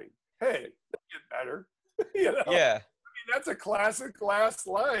last line. Hey, that get better. Yeah. I mean, that's a classic last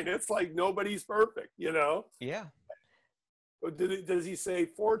line. It's like nobody's perfect, Yeah. Does he say,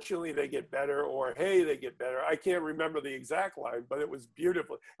 fortunately, they get better, or, hey, they get better? I can't remember the exact line, but it was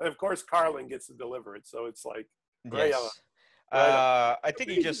beautiful. And, of course, Carlin gets to deliver it, so it's like, right on. I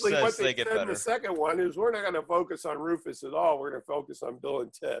think he just says they get better. The second one is, we're not going to focus on Rufus at all. We're going to focus on Bill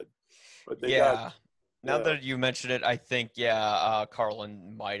and Ted. But now that you mention it, I think,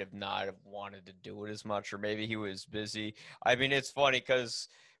 Carlin might have not have wanted to do it as much, or maybe he was busy. I mean, it's funny because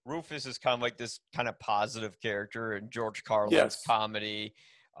Rufus is kind of like this kind of positive character in George Carlin's comedy.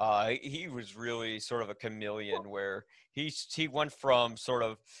 He was really sort of a chameleon, where he went from sort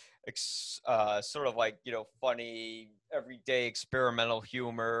of like, funny everyday experimental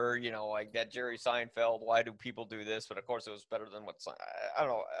humor, like that Jerry Seinfeld, why do people do this? But of course it was better than what, I don't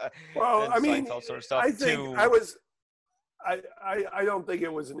know. Well, I mean, Seinfeld sort of stuff, I think I don't think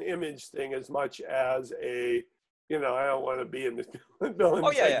it was an image thing as much as a, I don't want to be in the Bill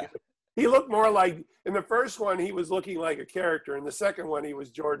and Ted. He looked more like, in the first one, he was looking like a character. In the second one, he was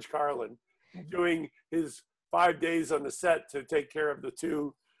George Carlin doing his 5 days on the set to take care of the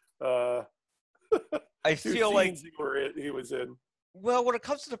two I two feel like, scenes he was in. well, when it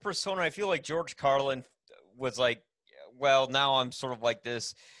comes to the persona, I feel like George Carlin was like, well, now I'm sort of like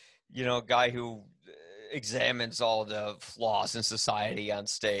this, guy who examines all the flaws in society on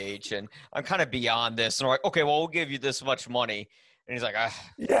stage, and I'm kind of beyond this. And we're like, okay, well, we'll give you this much money. And he's like,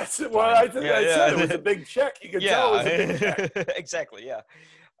 Yes, well, fine. I said it was a big check. You could tell it was a big check. Exactly, yeah.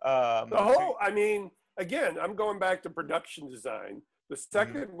 The whole, I mean, again, I'm going back to production design. The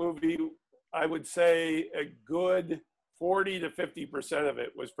second movie, I would say a good 40 to 50% of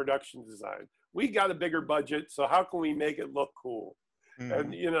it was production design. We got a bigger budget, so how can we make it look cool?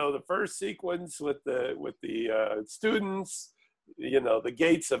 And the first sequence with the students, the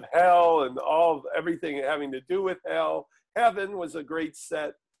gates of hell and everything having to do with hell. Heaven was a great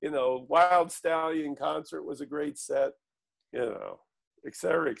set. Wild Stallion concert was a great set. Et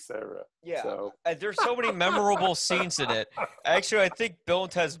cetera, et cetera. Yeah, so. And there's so many memorable scenes in it. Actually, I think Bill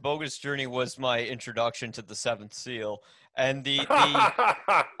and Ted's Bogus Journey was my introduction to the Seventh Seal, and the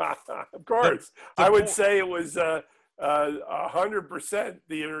of course, I would say it was 100%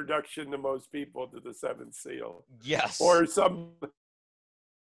 the introduction to most people to the Seventh Seal. Yes, or somebody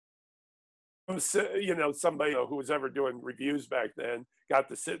who was ever doing reviews back then got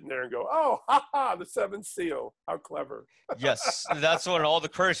to sit in there and go, oh, the Seventh Seal, how clever. Yes, that's when all the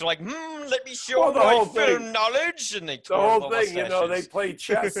critics are like, let me show my film knowledge, and they the whole thing, mustaches. They play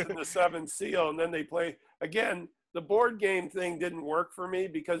chess in the Seventh Seal, and then they play again. The board game thing didn't work for me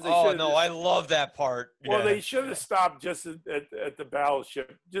because they I love that part. Well, they should have stopped just at the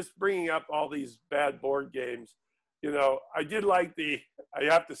battleship, just bringing up all these bad board games. I did like I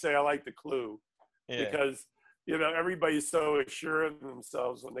have to say I like the Clue because, everybody's so assured of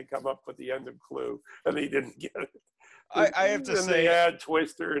themselves when they come up with the end of Clue and they didn't get it. I have to say, they had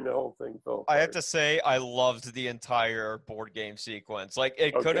Twister and the whole thing fell apart. I have to say, I loved the entire board game sequence. Like,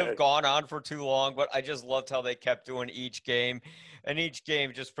 it could have gone on for too long, but I just loved how they kept doing each game. And each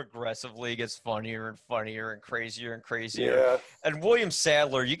game just progressively gets funnier and funnier and crazier and crazier. Yeah. And William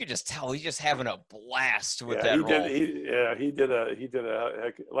Sadler, you could just tell he's just having a blast with that role. He did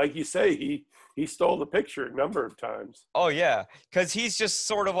a like you say, he stole the picture a number of times. Oh yeah, because he's just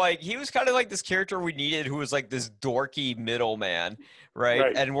sort of like, he was kind of like this character we needed who was like this dorky middleman,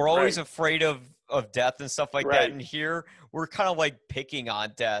 right? And we're always afraid of death and stuff like that. And here we're kind of like picking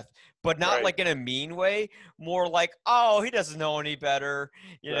on death, but not like in a mean way, more like, oh, he doesn't know any better.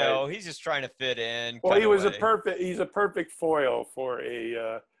 He's just trying to fit in. Well, he's a perfect foil for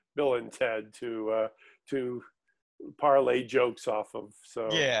a Bill and Ted to parlay jokes off of. So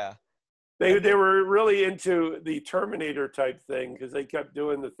yeah. They were really into the Terminator type thing because they kept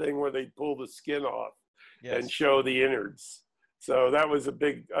doing the thing where they pull the skin off and show the innards. So that was a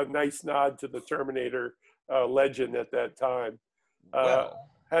nice nod to the Terminator legend at that time.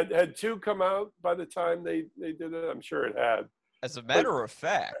 Had 2 come out by the time they did it? I'm sure it had. As a matter of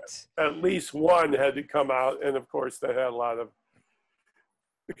fact, at least 1 had to come out, and of course they had a lot of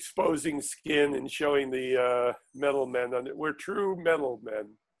exposing skin and showing the metal men on it. We're true metal men.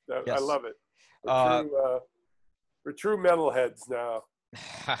 I love it. We're true metalheads now.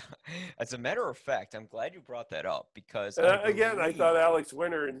 As a matter of fact, I'm glad you brought that up because I thought Alex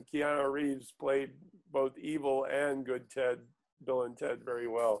Winter and Keanu Reeves played both evil and good Bill and Ted very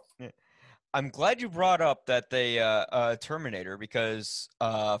well. I'm glad you brought up that they Terminator because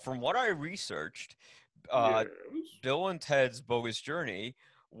from what I researched, Bill and Ted's Bogus Journey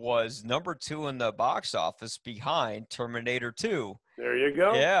was number 2 in the box office behind Terminator 2. There you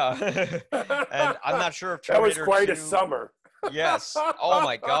go. Yeah. And I'm not sure if Terminator that was quite 2, a summer. Yes. Oh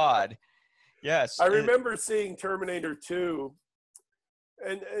my God. Yes. I remember seeing Terminator 2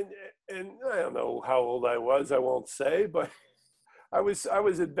 and I don't know how old I was, I won't say, but I was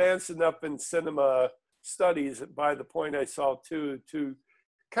advanced enough in cinema studies by the point I saw 2 to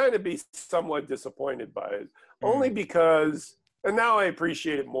kind of be somewhat disappointed by it. Only because, and now I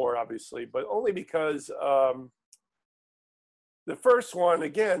appreciate it more, obviously, but only because the first one,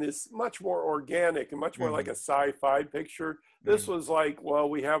 again, is much more organic and much more like a sci-fi picture. This was like, well,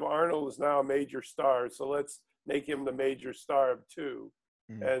 we have Arnold is now a major star, so let's make him the major star of 2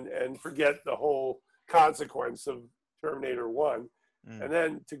 and forget the whole consequence of Terminator 1. And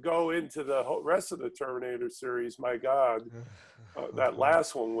then to go into the whole rest of the Terminator series, my God, that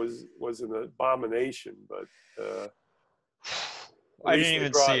last one was an abomination, but I didn't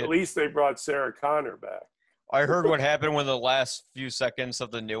even see it. At least they brought Sarah Connor back. I heard what happened when the last few seconds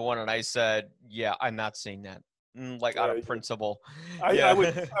of the new one, and I said, yeah, I'm not seeing that. like out of principle. I Yeah.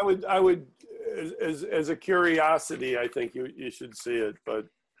 I would, as a curiosity, I think you should see it, but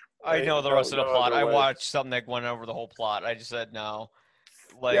I know the rest of the no plot. other I way. watched something that went over the whole plot. I just said no.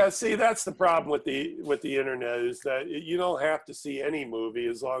 Like, Yeah, see, that's the problem with the internet, is that you don't have to see any movie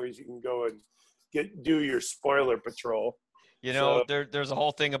as long as you can go and do your spoiler patrol. you know, So there's a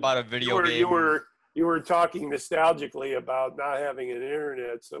whole thing about a video game. you were talking nostalgically about not having an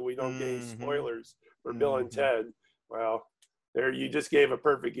internet, so we don't gain Mhm. spoilers for Bill and Mhm. Ted. Well, there you just gave a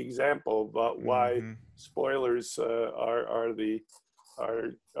perfect example about why Mhm. spoilers are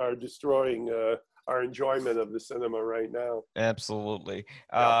destroying our enjoyment of the cinema right now. Absolutely.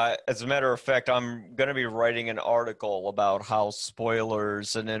 Yeah. As a matter of fact, I'm going to be writing an article about how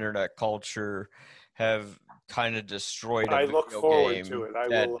spoilers and internet culture have kind of destroyed a I video look forward game. to it.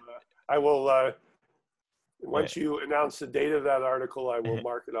 that- I will. Yeah. Once you announce the date of that article, I will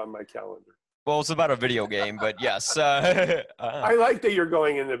mark it on my calendar. Well, it's about a video game, but yes. I like that you're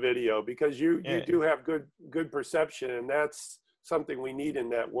going into video, because you Yeah. do have good perception, and that's something we need in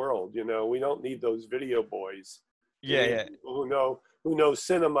that world. You know, we don't need those video boys. We Yeah, need yeah. people who know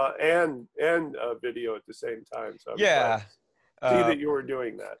cinema and video at the same time. So I'm Yeah. glad to see that you were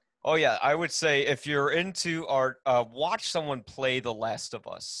doing that. Oh yeah, I would say if you're into art, watch someone play The Last of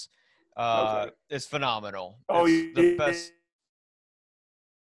Us. Okay. It's phenomenal. Oh, It's the best.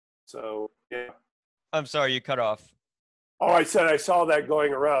 So yeah. I'm sorry, you cut off. Oh, I said I saw that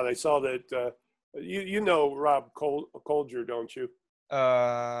going around. I saw that. You know Rob Colger, don't you?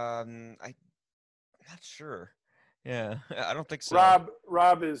 I'm not sure. Yeah, I don't think so.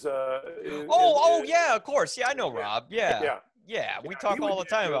 Rob is. Yeah, of course. Yeah, I know Rob. Yeah, Yeah. yeah. We Yeah, talk he all the would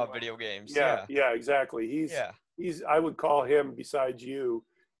time do about it. video games. Yeah, Yeah, exactly. yeah, He's. I would call him, besides you,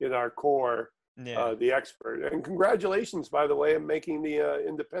 in our core, yeah. the expert. And congratulations, by the way, on making the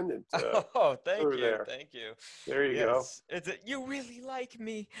independent. Oh, thank through you, there. thank you. There you go. You really like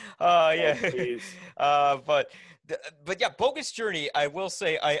me. Yeah. Please. But yeah, Bogus Journey. I will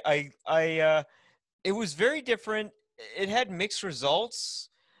say, it was very different. It had mixed results.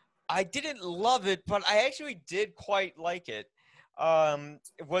 I didn't love it, but I actually did quite like it.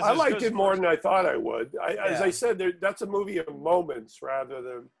 It was I as liked good as it more first- than I thought I would. As Yeah. I said, that's a movie of moments rather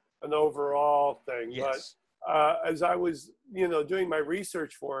than an overall thing. Yes. But as I was, doing my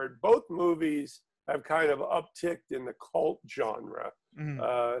research for it, both movies have kind of upticked in the cult genre.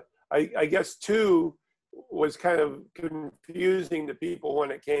 Mhm. I guess 2 was kind of confusing to people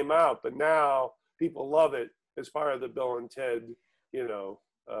when it came out, but now people love it as part of the Bill and Ted,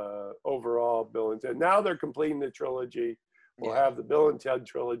 overall Bill and Ted. Now they're completing the trilogy. We'll Yeah. have the Bill and Ted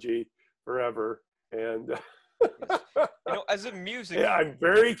trilogy forever. And As a music, yeah, I'm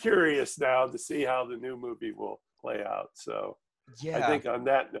very curious now to see how the new movie will play out. So yeah. I think on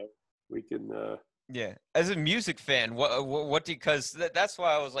that note, we can. Yeah, as a music fan, what do you, because that's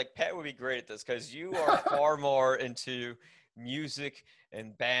why I was like, Pat would be great at this, because you are far more into music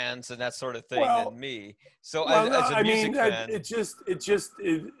and bands and that sort of thing than me. So as a music fan,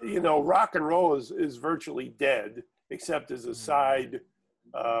 rock and roll is virtually dead, except as a side.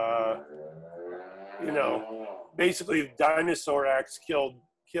 Basically, Dinosaur Acts killed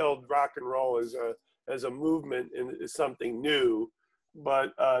rock and roll as a movement and as something new.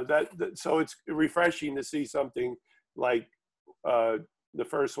 But so it's refreshing to see something like the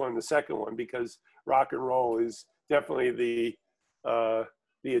first one, the second one, because rock and roll is definitely the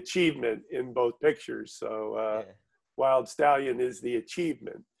achievement in both pictures. So Wild Stallion is the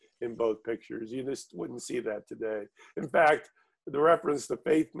achievement in both pictures. You just wouldn't see that today. In fact, the reference to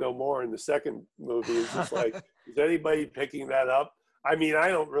Faith No More in the second movie is just like, is anybody picking that up? I mean, I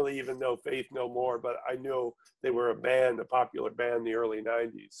don't really even know Faith No More, but I know they were a popular band in the early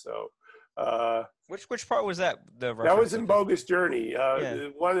 90s. So which part was that? That was in Bogus Journey. Yeah.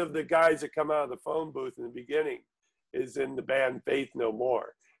 One of the guys that come out of the phone booth in the beginning is in the band Faith No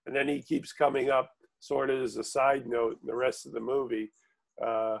More. And then he keeps coming up sort of as a side note in the rest of the movie.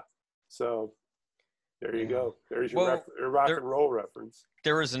 So there you go. There's your rock and roll reference.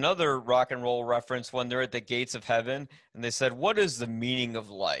 There was another rock and roll reference when they're at the gates of heaven and they said, "What is the meaning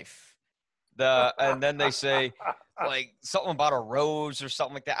of life?" And then they say like something about a rose or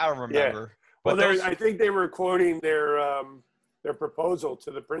something like that. I don't remember. Yeah. But I think they were quoting their proposal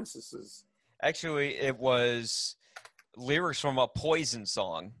to the princesses. Actually, it was lyrics from a Poison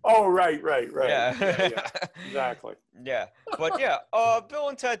song. Oh, right. Yeah. Exactly. Yeah. But yeah, Bill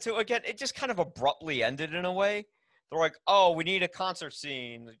and Ted 2, again, it just kind of abruptly ended in a way. They're like, oh, we need a concert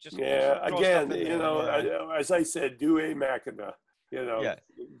scene. Just again, as I said, Due Machina.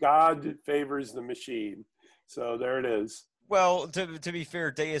 God favors the machine. So there it is. Well, to be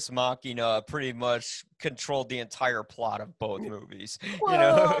fair, Deus Machina pretty much controlled the entire plot of both movies. You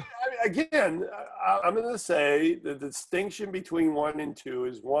Well, know. again, I'm going to say the distinction between 1 and 2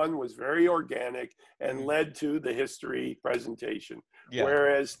 is 1 was very organic and led to the history presentation, Yeah.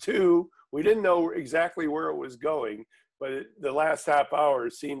 whereas 2, we didn't know exactly where it was going, but the last half hour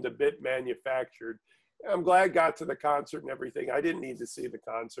seemed a bit manufactured. I'm glad I got to the concert and everything. I didn't need to see the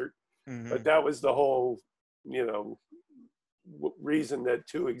concert, but that was the whole, reason that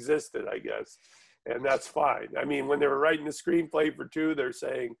 2 existed, I guess. And that's fine. I mean, when they were writing the screenplay for 2, they're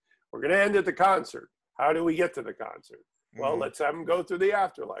saying, we're going to end at the concert. How do we get to the concert? Well, let's have them go through the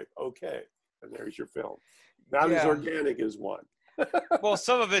afterlife. Okay. And there's your film. Not as organic as 1. Well,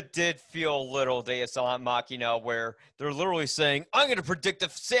 some of it did feel a little Deus Machina, where they're literally saying, I'm going to predict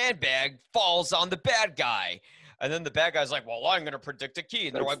if sandbag falls on the bad guy. And then the bad guy's like, well, I'm going to predict a key.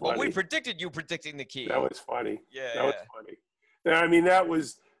 And they're like, well, we predicted you predicting the key. That was funny. Yeah. That was funny. I mean, that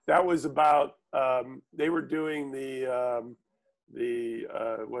was about, they were doing the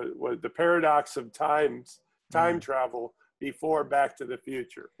paradox of time travel before Back to the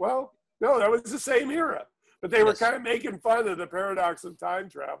Future. Well, no, that was the same era, but they were kind of making fun of the paradox of time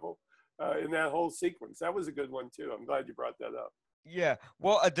travel in that whole sequence. That was a good one too. I'm glad you brought that up. Yeah.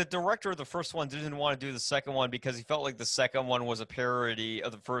 Well, the director of the first one didn't want to do the second one because he felt like the second one was a parody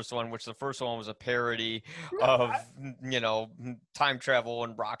of the first one, which the first one was a parody of, time travel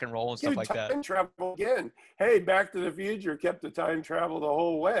and rock and roll and stuff like that. Time travel again. Hey, Back to the Future kept the time travel the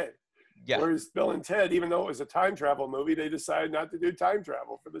whole way. Yeah. Whereas Bill and Ted, even though it was a time travel movie, they decided not to do time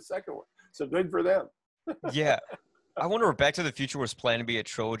travel for the second one. So good for them. Yeah. I wonder if Back to the Future was planned to be a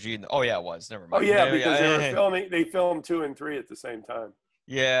trilogy. Oh, yeah, it was. Never mind. Oh, yeah, because they filmed 2 and 3 at the same time.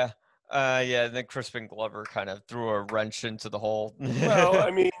 Yeah. And then Crispin Glover kind of threw a wrench into the whole. Well,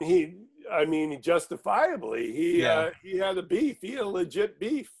 I mean, he justifiably, he had a beef. He had a legit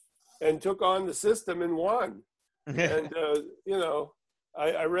beef and took on the system and won. And,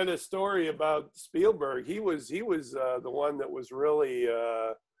 I read a story about Spielberg. He was the one that was really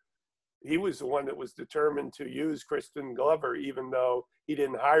he was the one that was determined to use Crispin Glover, even though he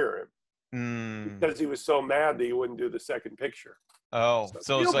didn't hire him because he was so mad that he wouldn't do the second picture. Oh,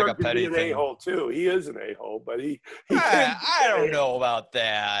 so it's like a petty thing. thing. An a-hole too. He is an a-hole, but I don't know about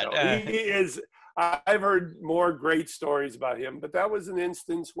that. No, he is. I've heard more great stories about him, but that was an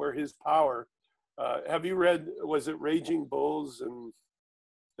instance where his power. Have you read? Was it Raging Bulls and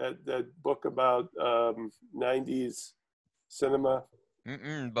that book about 90s cinema?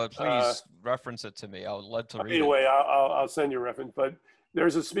 But please reference it to me. I would love to read it. Anyway, I'll send you a reference. But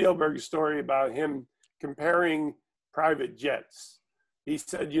there's a Spielberg story about him comparing private jets. He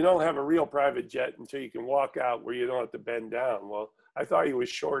said, you don't have a real private jet until you can walk out where you don't have to bend down. Well, I thought he was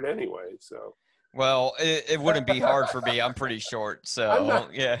short anyway, so. Well, it wouldn't be hard for me. I'm pretty short, so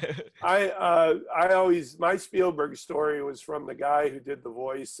yeah. My Spielberg story was from the guy who did the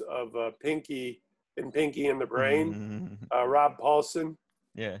voice of Pinky in Pinky and the Brain, Rob Paulson.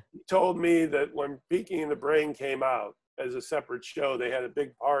 Yeah. He told me that when Pinky and the Brain came out as a separate show, they had a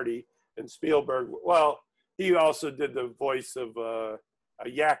big party, and Spielberg, well, he also did the voice of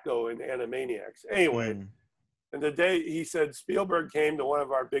Yakko in Animaniacs. Anyway, and the day he said Spielberg came to one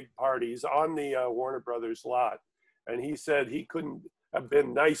of our big parties on the Warner Brothers lot, and he said he couldn't have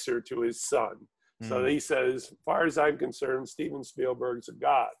been nicer to his son. So he says, as far as I'm concerned, Steven Spielberg's a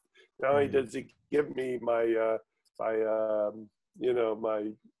god. Not only does he give me my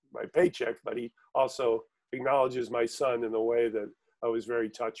my paycheck, but he also acknowledges my son in a way that I was very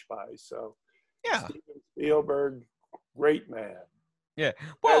touched by. So yeah, Steven Spielberg, great man. Yeah.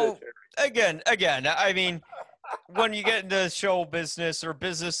 Well, again, I mean, when you get into show business or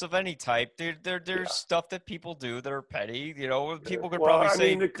business of any type, there's stuff that people do that are petty. People could probably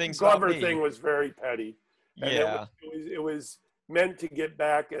say things Glover about me. thing was very petty. And yeah. It was meant to get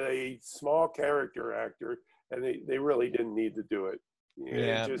back at a small character actor, and they really didn't need to do it.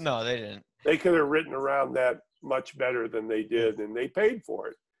 No, they didn't. They could have written around that much better than they did, and they paid for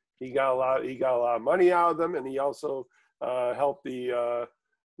it. He got a lot of money out of them, and he also helped the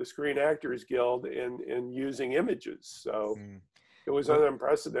Screen Actors Guild in using images. So it was an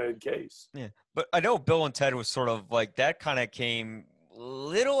unprecedented case. Yeah, but I know Bill and Ted was sort of like that. Kind of came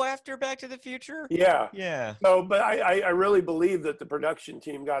little after Back to the Future. Yeah. So, but I really believe that the production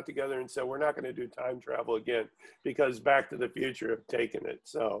team got together and said, we're not going to do time travel again because Back to the Future have taken it.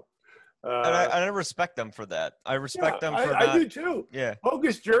 So. And I respect them for that. I respect them for that. I do too. Yeah.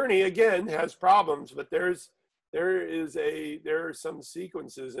 Bogus Journey again has problems, but there are some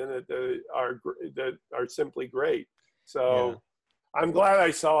sequences in it that are simply great. So I'm glad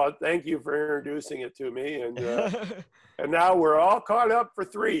I saw it. Thank you for introducing it to me. And now we're all caught up for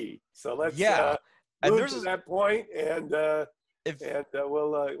 3. So let's move to that point, and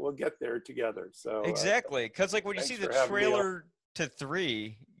we'll get there together. So exactly, because like when you see the trailer to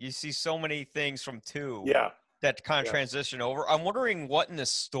 3, you see so many things from 2. Yeah. That kind of transition over. I'm wondering what in the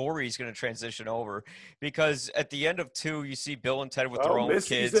story is going to transition over, because at the end of 2, you see Bill and Ted with their own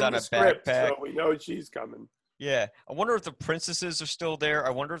Missy's kids on a script, backpack. so we know she's coming. Yeah, I wonder if the princesses are still there.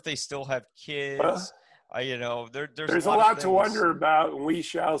 I wonder if they still have kids. There's a lot to wonder about, and we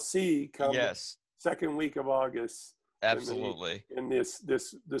shall see come second week of August. Absolutely. In this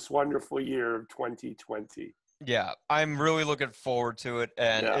wonderful year of 2020. Yeah, I'm really looking forward to it,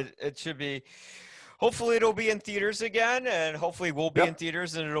 and it should be. Hopefully it'll be in theaters again, and hopefully we'll be in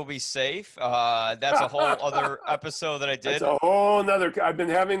theaters and it'll be safe. That's a whole other episode that I did. That's a whole nother. I've been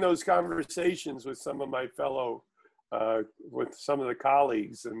having those conversations with some of my with some of the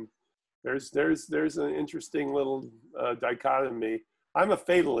colleagues, and there's an interesting little dichotomy. I'm a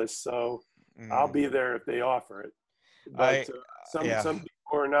fatalist, so I'll be there if they offer it. But some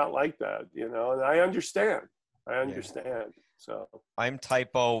people are not like that, and I understand. So I'm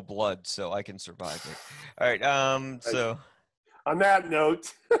type O blood, so I can survive it. All right. So on that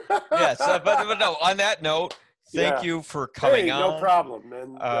note, yes, but no. On that note, thank you for coming on. No problem.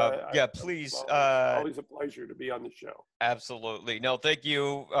 And please. Always a pleasure to be on the show. Absolutely. No, thank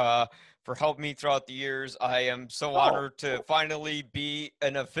you for helping me throughout the years. I am so honored to finally be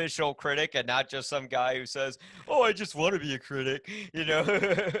an official critic and not just some guy who says, "Oh, I just want to be a critic," No.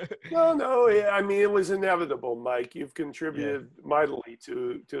 I mean, it was inevitable, Mike. You've contributed mightily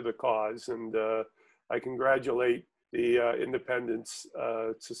to the cause, and I congratulate the Independence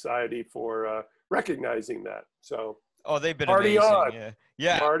Society for recognizing that. So, they've been party amazing. On.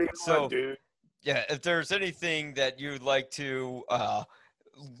 Yeah. Party on, dude. Yeah. If there's anything that you'd like to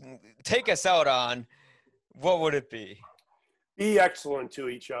take us out on, what would it be? Be excellent to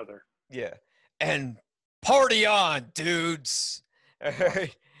each other. Yeah. And party on, dudes. All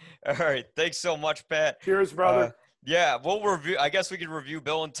right. Thanks so much, Pat. Cheers, brother. We'll review. I guess we can review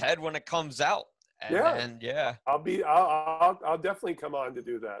Bill and Ted when it comes out. I'll definitely come on to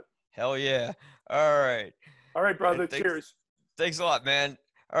do that. Hell yeah. All right, brother. Cheers. Thanks a lot, man.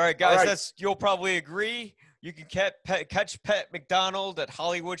 All right, guys. You'll probably agree. You can catch Pat McDonald at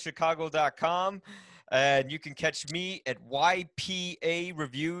HollywoodChicago.com, and you can catch me at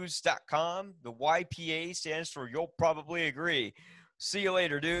YPAReviews.com. The YPA stands for You'll Probably Agree. See you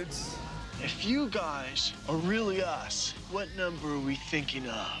later, dudes. If you guys are really us, what number are we thinking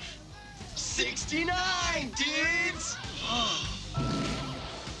of? 69, dudes!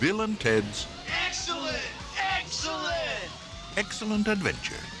 Bill and Ted's Excellent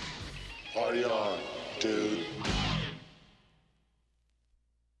Adventure. Party on, dude.